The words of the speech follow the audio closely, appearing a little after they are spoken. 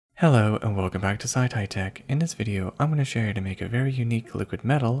Hello and welcome back to SciTech. In this video, I'm going to show you how to make a very unique liquid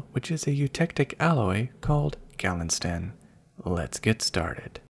metal, which is a eutectic alloy called Galinstan. Let's get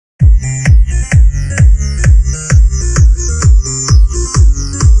started.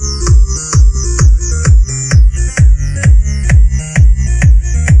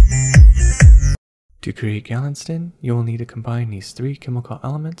 To create Galinstan, you will need to combine these three chemical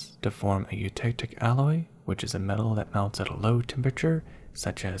elements to form a eutectic alloy, which is a metal that melts at a low temperature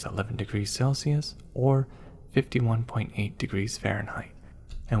such as 11 degrees Celsius or 51.8 degrees Fahrenheit.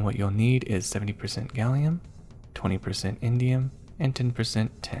 And what you'll need is 70% gallium, 20% indium, and 10%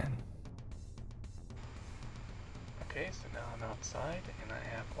 tin. Okay, so now I'm outside and I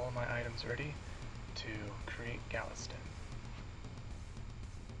have all my items ready to create Galinstan.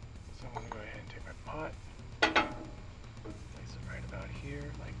 So I'm going to go ahead and take my pot, place it right about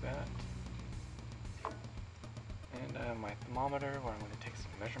here like that. And I have my thermometer where I'm going to take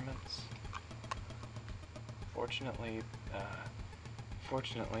some measurements. Fortunately,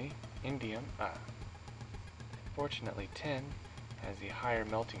 tin has a higher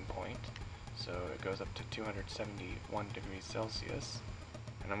melting point, so it goes up to 271 degrees Celsius.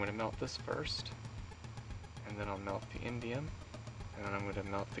 And I'm going to melt this first, and then I'll melt the indium, and then I'm going to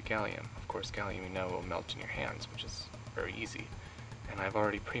melt the gallium. Of course, gallium, you know, will melt in your hands, which is very easy. And I've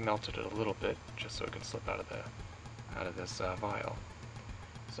already pre-melted it a little bit, just so it can slip out of this vial.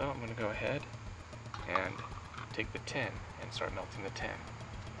 So I'm going to go ahead and take the tin and start melting the tin.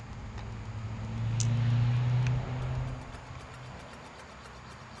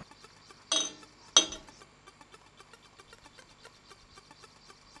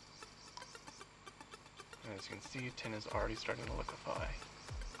 And as you can see, tin is already starting to liquefy.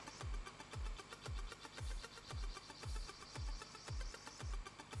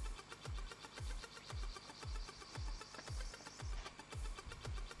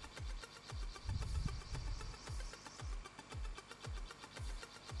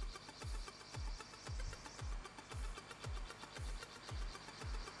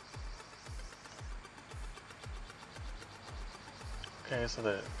 Okay, so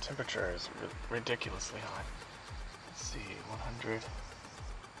the temperature is ridiculously hot. Let's see, 100.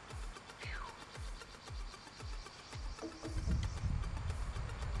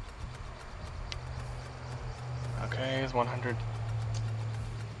 Okay, it's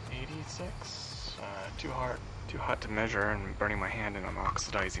 186. Too hot to measure, and burning my hand, and I'm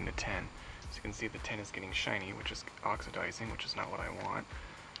oxidizing the tin. So you can see the tin is getting shiny, which is oxidizing, which is not what I want.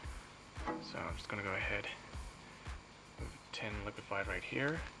 So I'm just going to go ahead. Tin liquefied right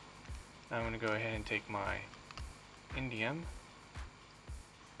here. Now I'm going to go ahead and take my indium.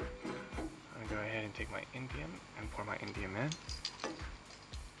 I'm going to go ahead and take my indium and pour my indium in.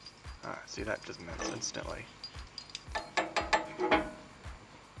 See, that just melts instantly. That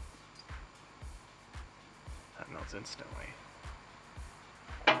melts instantly.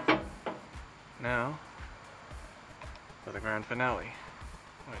 Now, for the grand finale,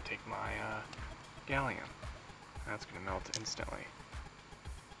 I'm going to take my gallium. That's going to melt instantly.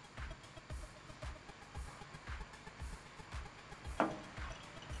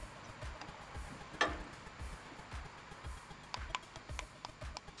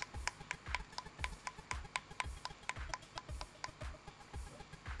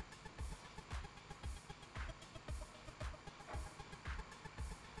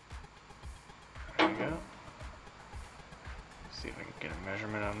 There we go. See if I can get a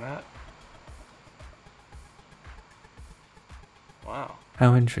measurement on that. Wow.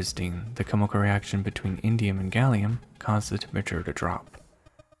 How interesting. The chemical reaction between indium and gallium caused the temperature to drop.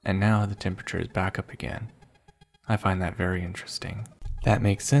 And now the temperature is back up again. I find that very interesting. That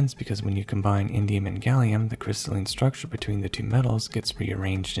makes sense because when you combine indium and gallium, the crystalline structure between the two metals gets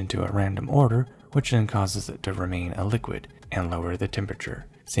rearranged into a random order, which then causes it to remain a liquid and lower the temperature.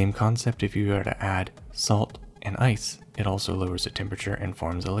 Same concept if you were to add salt and ice, it also lowers the temperature and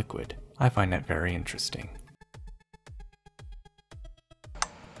forms a liquid. I find that very interesting.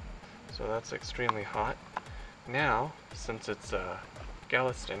 So that's extremely hot. Now, since it's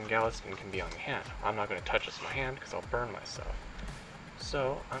Galinstan can be on your hand. I'm not going to touch this with my hand because I'll burn myself.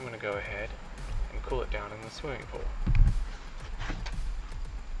 So I'm going to go ahead and cool it down in the swimming pool.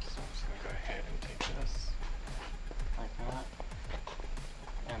 So I'm just going to go ahead and take this like that.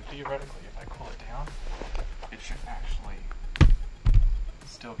 And theoretically, if I cool it down, it should actually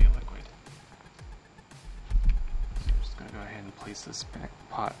still be a liquid. So I'm just going to go ahead and place this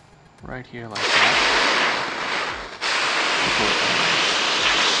pot right here like that.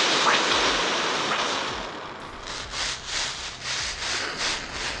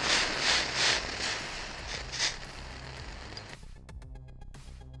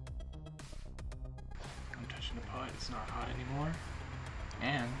 solution to put. It's not hot anymore.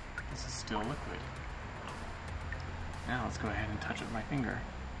 And this is still liquid. Now let's go ahead and touch it with my finger.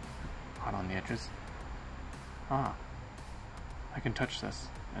 Hot on the edges. Ah, I can touch this,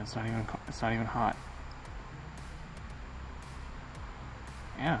 and it's not even hot.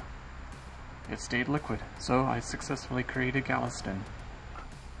 Yeah, it stayed liquid. So I successfully created Galinstan.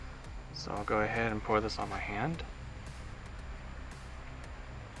 So I'll go ahead and pour this on my hand.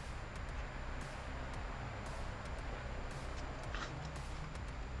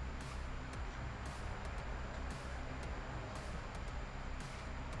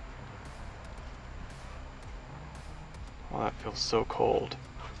 Well, that feels so cold.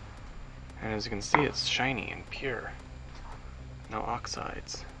 And as you can see, it's shiny and pure. No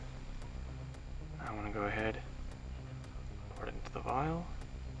oxides. I want to go ahead, pour it into the vial.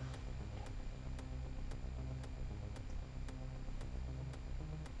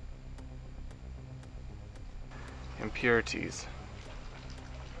 Impurities.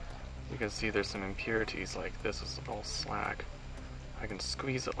 You can see there's some impurities, like this is all slag. I can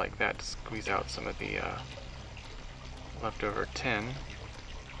squeeze it like that to squeeze out some of the leftover tin,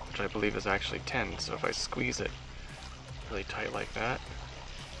 which I believe is actually tin. So if I squeeze it really tight like that,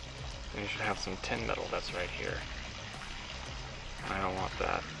 then you should have some tin metal that's right here. And I don't want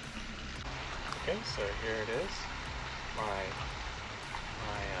that. Okay, so here it is, my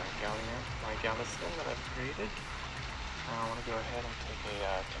Galinstan that I've created. Now I want to go ahead and take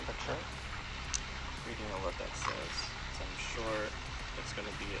a temperature reading of what that says. So I'm sure it's going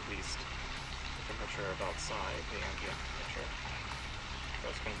to be at least the temperature of outside, the ambient temperature. So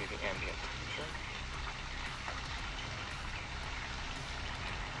it's going to be the ambient temperature.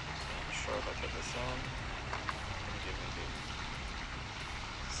 So I'm sure if I put this on, it's going to give me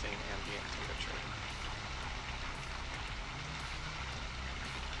the same ambient temperature.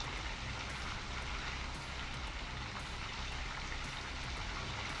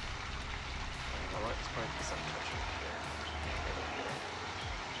 Let's put some touching here.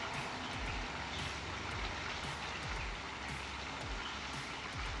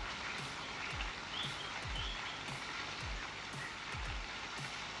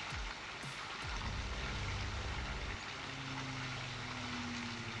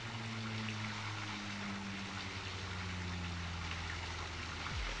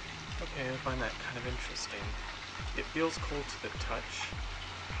 Okay, I find that kind of interesting. It feels cold to the touch,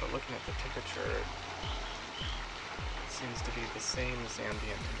 but looking at the temperature, it seems to be the same as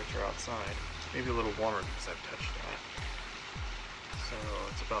ambient temperature outside. Maybe a little warmer because I've touched that. So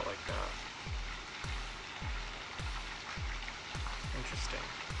it's about like that. Interesting.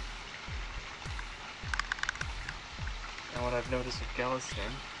 Now what I've noticed with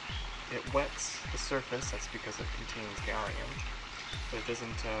Galinstan, it wets the surface, that's because it contains gallium, but it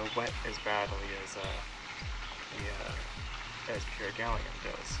doesn't wet as badly as pure gallium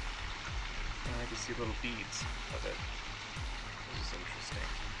does. And I can see little beads of it, which is interesting.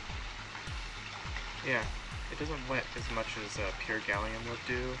 Yeah, it doesn't wet as much as pure gallium would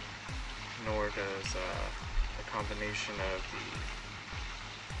do, nor does the combination of the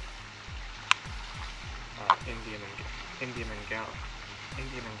indium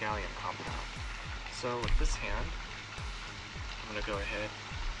and gallium compound. So with this hand, I'm going to go ahead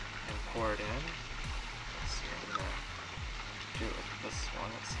and pour it in. Let's see, I'm going to do it with this one.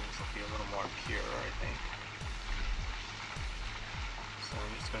 It seems to be a little more pure, I think. So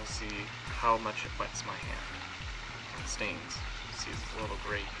I'm just going to see how much it wets my hand. It stains. You see it's a little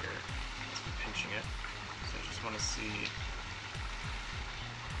gray here as I'm pinching it. So I just want to see.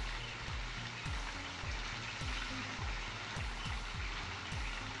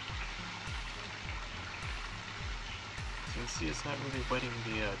 So you can see it's not really wetting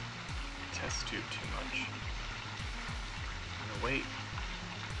the test tube too much. And the weight,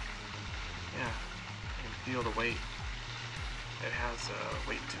 yeah, you can feel the weight. It has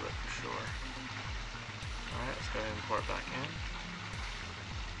weight to it for sure. Alright, let's go ahead and pour it back in.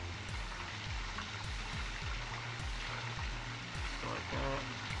 Go like that,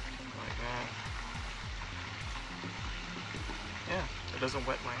 like that. Yeah, it doesn't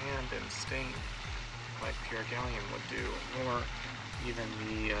wet my hand and stain like pure gallium would do, or even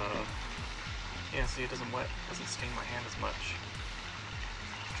the, yeah, see, it doesn't stain my hand as much,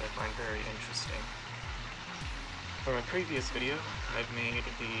 which I find very interesting. For my previous video, I've made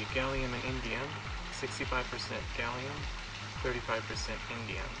the gallium and indium, 65% gallium, 35%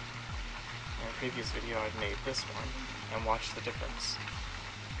 indium. In my previous video, I've made this one, and watched the difference.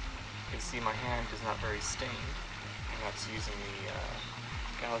 You can see my hand is not very stained, and that's using the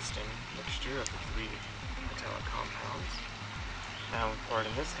Galinstan mixture of the 3 metallic compounds. Now pour it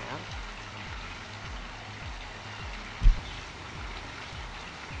in this hand.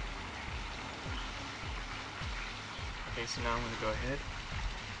 Okay, so now I'm going to go ahead,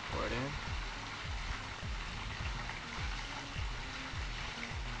 pour it in.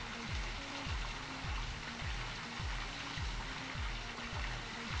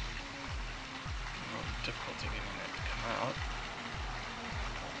 A little difficulty getting it to come out.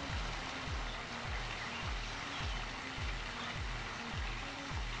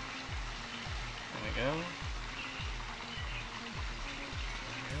 There we go.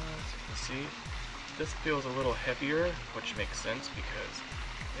 As you can see, this feels a little heavier, which makes sense because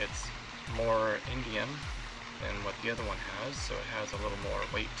it's more indium than what the other one has, so it has a little more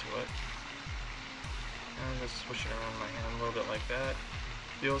weight to it. And I'm just swishing around my hand a little bit like that.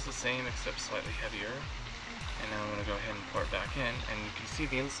 Feels the same except slightly heavier. And now I'm going to go ahead and pour it back in, and you can see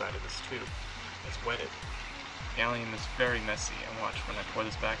the inside of this tube. It's wetted. Gallium is very messy, and watch when I pour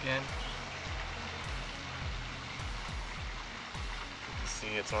this back in. You can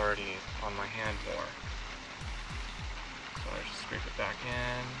see it's already on my hand more. So I just scrape it back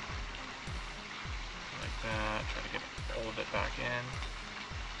in, like that, try to get all of it back in.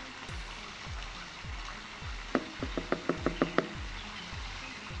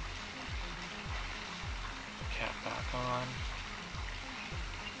 Cap back on.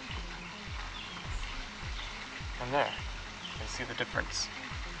 And there, you can see the difference.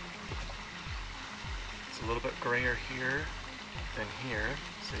 It's a little bit grayer here than here,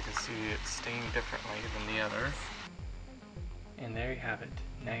 so you can see it's staining differently than the other. And there you have it.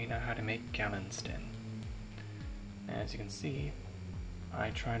 Now you know how to make Galinstan. As you can see,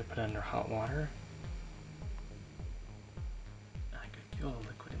 I try to put it under hot water. I could feel the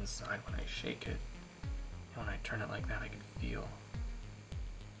liquid inside when I shake it. And when I turn it like that, I can feel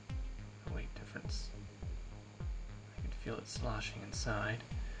the weight difference. I can feel it sloshing inside,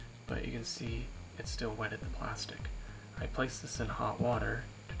 but you can see it still wetted the plastic. I placed this in hot water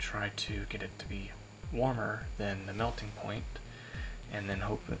to try to get it to be warmer than the melting point, and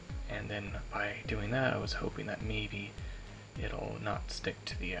then by doing that I was hoping that maybe it'll not stick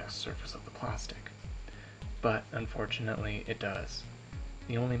to the surface of the plastic. But unfortunately it does.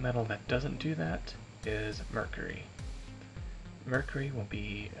 The only metal that doesn't do that is mercury. Mercury will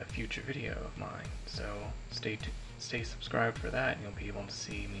be a future video of mine, so stay subscribed for that, and you'll be able to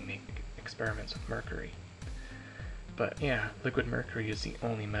see me make experiments with mercury. But yeah, liquid mercury is the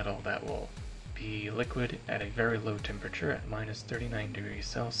only metal that will be liquid at a very low temperature at minus 39 degrees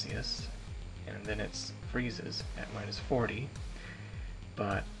Celsius, and then it freezes at minus 40.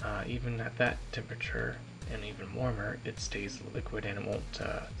 But even at that temperature and even warmer, it stays liquid and it won't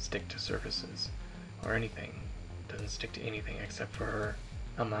stick to surfaces or anything. It doesn't stick to anything except for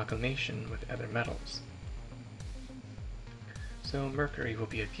amalgamation with other metals. So mercury will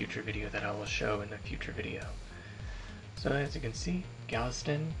be a future video that I will show in a future video. So as you can see,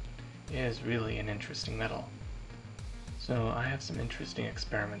 Galinstan is really an interesting metal. So I have some interesting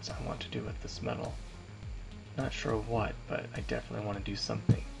experiments I want to do with this metal. Not sure what, but I definitely want to do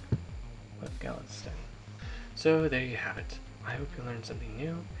something with Galinstan. So there you have it. I hope you learned something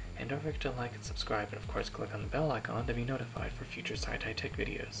new, and don't forget to like and subscribe, and of course click on the bell icon to be notified for future sci-fi tech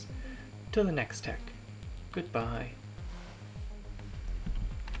videos. Till the next tech, goodbye.